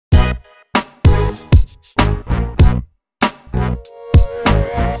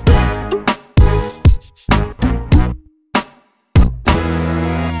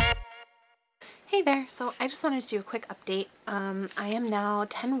Hey there, so I just wanted to do a quick update. I am now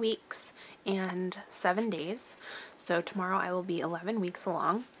 10 weeks and 7 days, so tomorrow I will be 11 weeks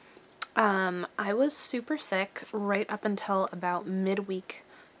along. I was super sick right up until about midweek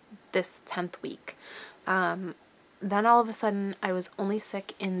this 10th week. Then all of a sudden I was only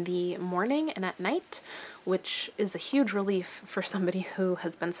sick in the morning and at night, which is a huge relief for somebody who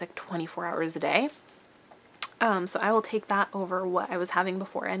has been sick 24 hours a day. So I will take that over what I was having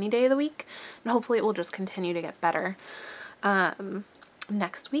before any day of the week, and hopefully it will just continue to get better.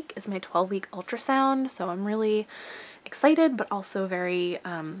 Next week is my 12-week ultrasound, so I'm really excited, but also very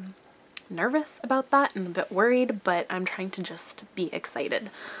nervous about that and a bit worried, but I'm trying to just be excited.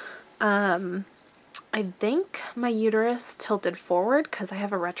 I think my uterus tilted forward because I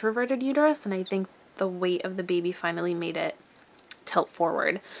have a retroverted uterus, and I think the weight of the baby finally made it tilt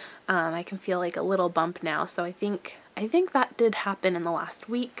forward. I can feel like a little bump now, so I think that did happen in the last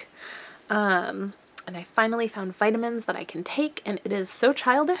week. And I finally found vitamins that I can take, and it is so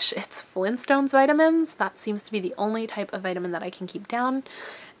childish. It's Flintstones vitamins. That seems to be the only type of vitamin that I can keep down,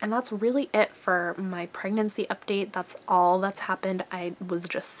 and that's really it for my pregnancy update. That's all that's happened. I was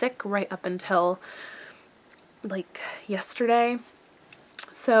just sick right up until like yesterday,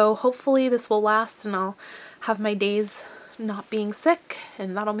 so hopefully this will last and I'll have my days not being sick,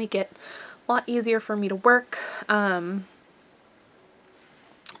 and that'll make it a lot easier for me to work. That's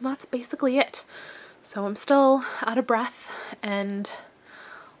basically it. So I'm still out of breath, and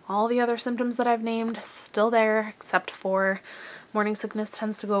all the other symptoms that I've named still there, except for morning sickness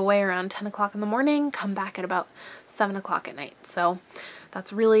tends to go away around 10 o'clock in the morning, come back at about 7 o'clock at night. So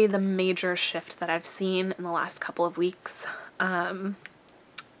that's really the major shift that I've seen in the last couple of weeks.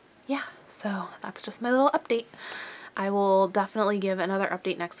 Yeah, so that's just my little update. I will definitely give another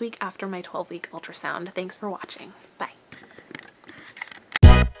update next week after my 12-week ultrasound. Thanks for watching. Bye.